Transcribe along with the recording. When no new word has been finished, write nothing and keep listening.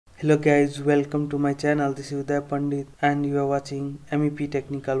Hello guys, welcome to my channel. This is Uday Pandit and you are watching MEP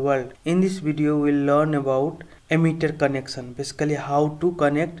Technical World. In this video we'll learn about ammeter connection, basically how to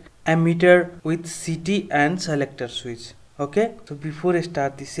connect ammeter with CT and selector switch. Okay, so before I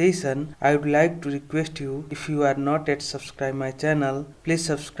start the session, I would like to request you, if you are not yet subscribed my channel, please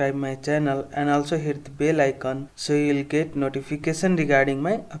subscribe my channel and also hit the bell icon so you will get notification regarding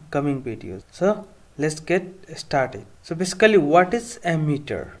my upcoming videos. So let's get started. So basically, what is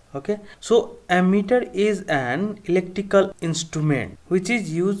ammeter? Okay, so ammeter is an electrical instrument which is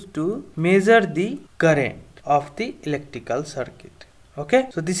used to measure the current of the electrical circuit. Okay,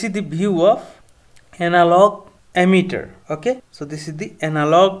 so this is the view of analog ammeter. Okay, so this is the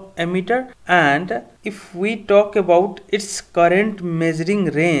analog ammeter, and if we talk about its current measuring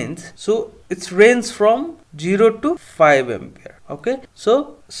range, so it's range from 0 to 5 ampere. Okay,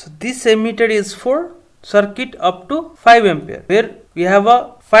 so this ammeter is for circuit up to 5 ampere, where we have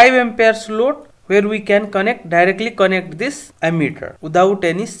a 5 amperes load where we can directly connect this ammeter without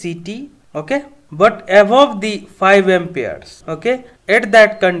any CT. Okay, but above the 5 amperes, okay, at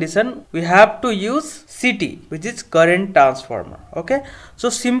that condition we have to use CT, which is current transformer. Okay, so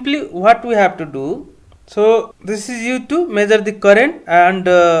simply what we have to do, so this is used to measure the current, and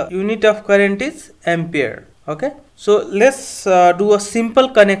unit of current is ampere. Okay, so let's do a simple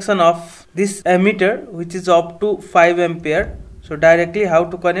connection of this ammeter which is up to 5 ampere. So directly how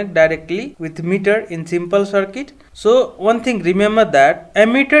to connect directly with meter in simple circuit. So one thing, remember that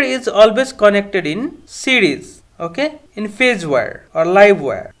ammeter is always connected in series, okay, in phase wire or live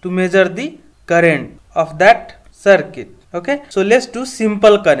wire to measure the current of that circuit. Okay, so let's do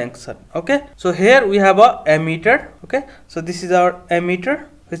simple connection. Okay, so here we have a ammeter. Okay, so this is our ammeter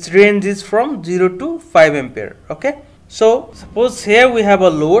which range is from 0 to 5 ampere. Okay, so suppose here we have a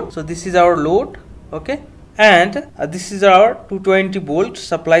load. So this is our load. Okay, and this is our 220 volt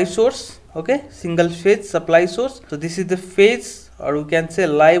supply source. Okay, single phase supply source. So this is the phase, or we can say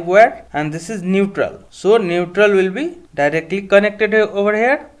live wire, and this is neutral. So neutral will be directly connected over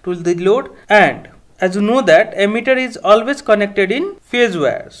here to the load, and as you know that ammeter is always connected in phase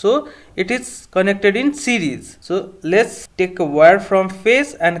wire, so it is connected in series. So let's take a wire from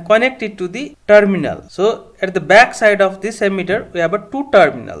phase and connect it to the terminal. So at the back side of this ammeter we have two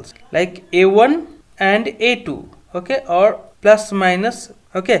terminals like A1 and A2, okay, or plus minus.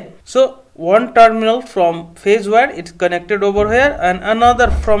 Okay, so one terminal from phase wire it is connected over here, and another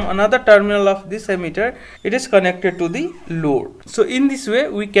from another terminal of this ammeter it is connected to the load. So in this way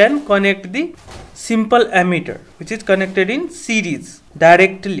we can connect the simple ammeter which is connected in series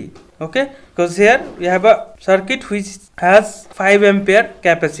directly. Okay, because here we have a circuit which has 5 ampere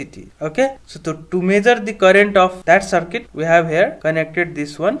capacity. Okay, so to measure the current of that circuit we have here connected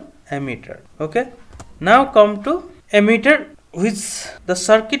this one ammeter. Okay, now come to ammeter, which the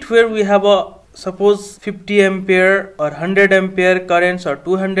circuit where we have a suppose 50 ampere or 100 ampere currents or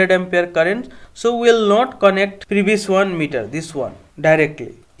 200 ampere currents. So we will not connect previous one meter, this one,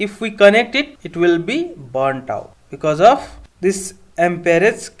 directly. If we connect it, it will be burnt out because of this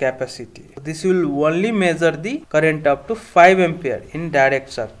amperage capacity. This will only measure the current up to 5 ampere in direct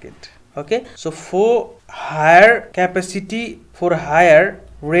circuit. Okay, so for higher capacity, for higher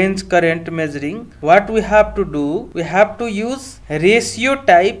range current measuring, what we have to do, we have to use ratio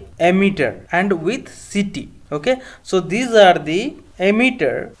type ammeter and with CT. Okay, so these are the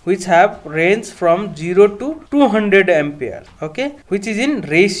ammeter which have range from 0 to 200 ampere. Okay, which is in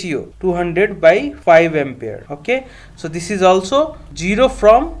ratio 200 by 5 ampere. Okay, so this is also 0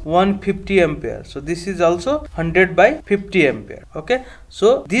 from 150 ampere. So this is also 100 by 50 ampere. Okay,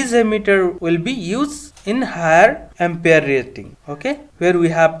 so this ammeter will be used in higher ampere rating. Okay, where we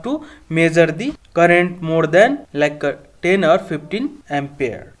have to measure the current more than like 10 or 15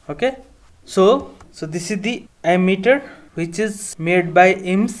 ampere. Okay, so this is the ammeter which is made by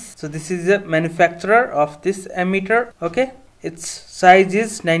IMS. So this is the manufacturer of this ammeter. Okay, its size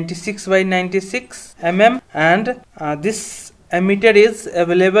is 96 by 96 mm, and this ammeter is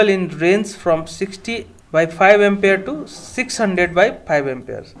available in range from 60 by 5 ampere to 600 by 5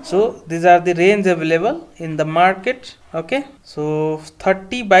 amperes. So these are the range available in the market. Okay, so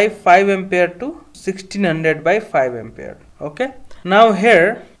 30 by 5 ampere to 1600 by 5 ampere. Okay, now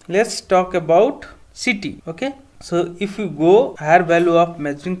here let's talk about CT. Okay, so if you go higher value of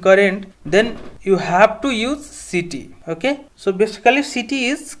measuring current, then you have to use CT. Okay, so basically CT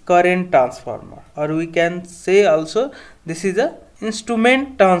is current transformer, or we can say also this is a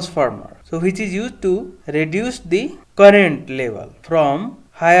instrument transformer, so which is used to reduce the current level from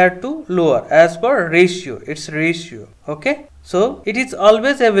higher to lower as per ratio, its ratio. Okay, so it is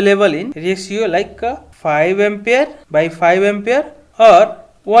always available in ratio like 5 ampere by 5 ampere or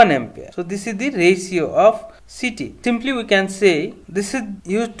 1 ampere. So this is the ratio of CT. Simply we can say this is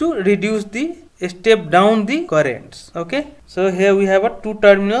used to reduce the step down the currents. Okay, so here we have a two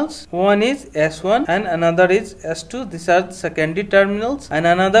terminals, one is S1 and another is S2. These are the secondary terminals, and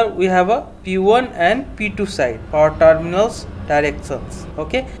another we have a P1 and P2 side, power terminals directions.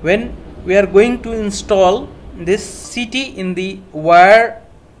 Okay, when we are going to install this CT in the wire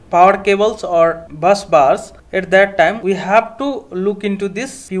power cables or bus bars, at that time we have to look into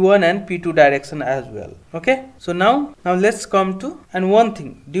this P1 and P2 direction as well. Okay, so now let's come to, and one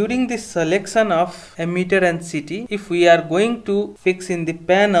thing, during the selection of ammeter and CT, if we are going to fix in the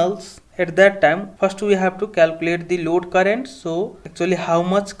panels, at that time first we have to calculate the load current. So actually how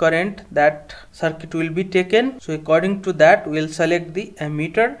much current that circuit will be taken, so according to that we will select the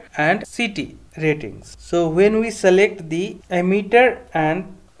ammeter and CT ratings. So when we select the ammeter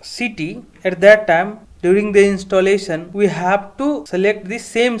and CT, at that time during the installation we have to select the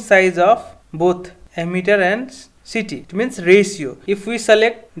same size of both ammeter and CT. It means ratio. If we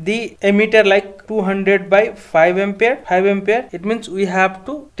select the ammeter like 200 by 5 ampere, it means we have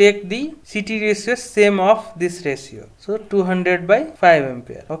to take the CT ratio same of this ratio. So 200 by 5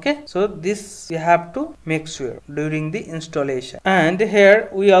 ampere. Okay, so this we have to make sure during the installation. And here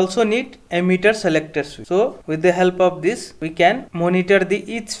we also need ammeter selector switch. So with the help of this we can monitor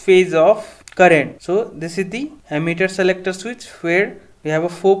the each phase of current. So this is the ammeter selector switch, where we have a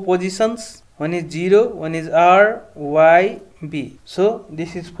 4 positions. One is 0, one is R, Y, B. So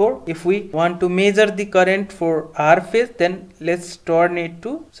this is for, if we want to measure the current for R phase, then let's turn it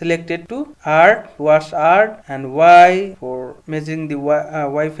to, select it to R, towards R, and Y for measuring the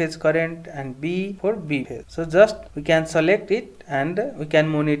Y phase current, and B for B phase. So just we can select it and we can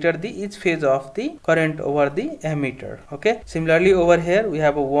monitor the each phase of the current over the ammeter. Okay, similarly over here we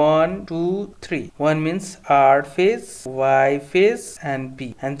have a 1, 2, 3. 1 means R phase, Y phase, and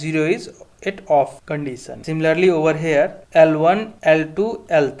B, and 0 is at off condition. Similarly over here L1, L2,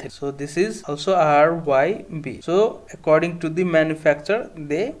 L3. So this is also R, Y, B. So according to the manufacturer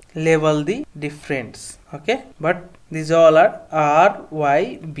they label the difference. Okay, but these all are R,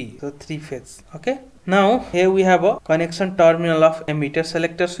 Y, B. So 3 phase. Okay. Now here we have a connection terminal of ammeter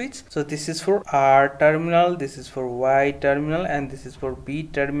selector switch. So this is for R terminal, this is for Y terminal, and this is for B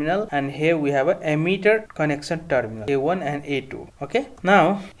terminal, and here we have a ammeter connection terminal A1 and A2. Okay,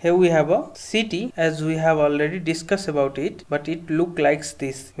 now here we have a CT, as we have already discussed about it, but it look like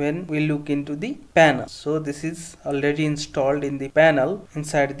this when we look into the panel. So this is already installed in the panel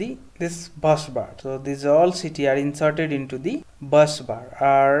inside this bus bar. So these all CT are inserted into the bus bar,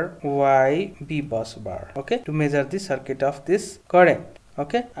 R, Y, B bus bar. Okay, to measure the circuit of this current.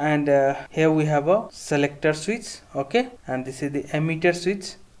 Okay, and here we have a selector switch. Okay, and this is the ammeter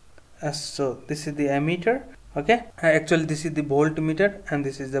switch. So this is the ammeter. Okay, actually this is the voltmeter, and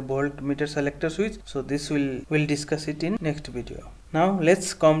this is the voltmeter selector switch. So this we'll discuss it in next video. Now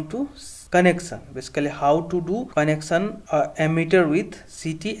let's come to connection, basically how to do connection ammeter with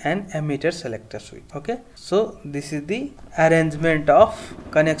CT and ammeter selector switch. Okay, so this is the arrangement of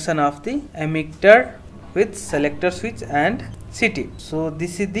connection of the ammeter with selector switch and CT. So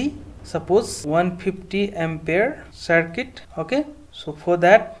this is the, suppose 150 ampere circuit. Okay, so for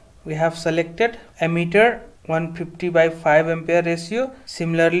that we have selected ammeter 150 by 5 ampere ratio.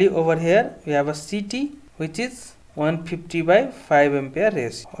 Similarly over here we have a CT which is 150 by 5 ampere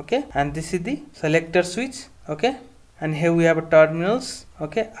ratio. Okay, and this is the selector switch. Okay, and here we have a terminals.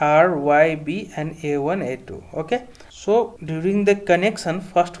 Okay, R, Y, B, and A1, A2. Okay, so during the connection,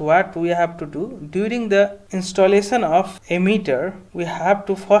 first what we have to do, during the installation of ammeter, we have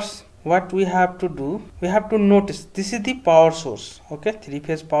to first, what we have to do, we have to notice this is the power source. Okay,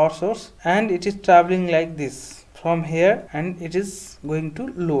 3-phase power source, and it is traveling like this from here, and it is going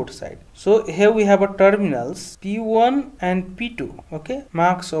to load side. So here we have a terminals P1 and P2. Okay,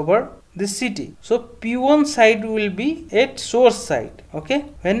 marks over this CT. So P1 side will be at source side. Okay,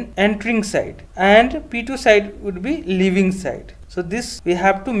 when entering side, and P2 side would be leaving side. So this we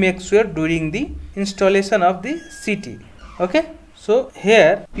have to make sure during the installation of the CT. Okay, so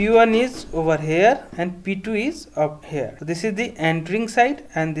here P1 is over here and P2 is up here. So this is the entering side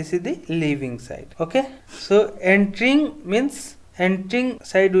and this is the leaving side. Okay, so entering means entering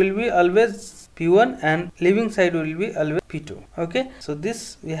side will be always P1 and leaving side will be always P2. Okay, so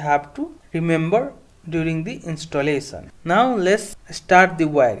this we have to remember during the installation. Now let's start the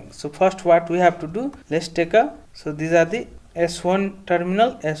wiring. So first what we have to do, let's take a, so these are the S1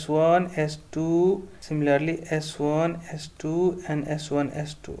 terminal, S1, S2, similarly S1, S2 and S1,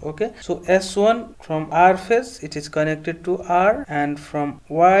 S2. Okay, so S1 from R phase it is connected to R, and from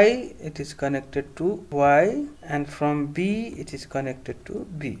Y it is connected to Y, and from B it is connected to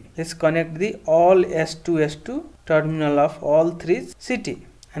B. Let's connect the all S2 terminal of all three CT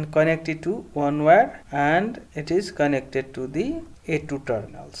and connect it to one wire, and it is connected to the A2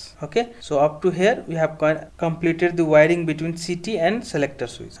 terminals. Okay, so up to here we have completed the wiring between CT and selector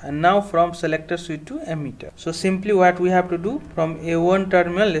switch, and now from selector switch to ammeter. So simply what we have to do, from A1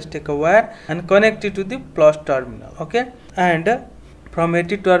 terminal let's take a wire and connect it to the plus terminal. Okay, and from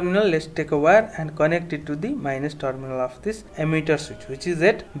A2 terminal let's take a wire and connect it to the minus terminal of this ammeter switch, which is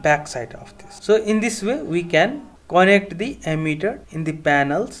at back side of this. So in this way we can connect the ammeter in the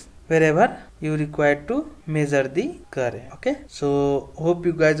panels wherever you require to measure the current. Okay, so hope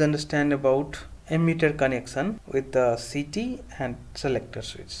you guys understand about ammeter connection with the CT and selector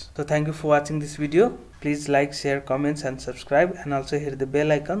switch. So thank you for watching this video. Please like, share, comments and subscribe, and also hit the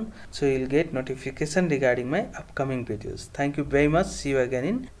bell icon so you'll get notification regarding my upcoming videos. Thank you very much. See you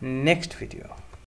again in next video.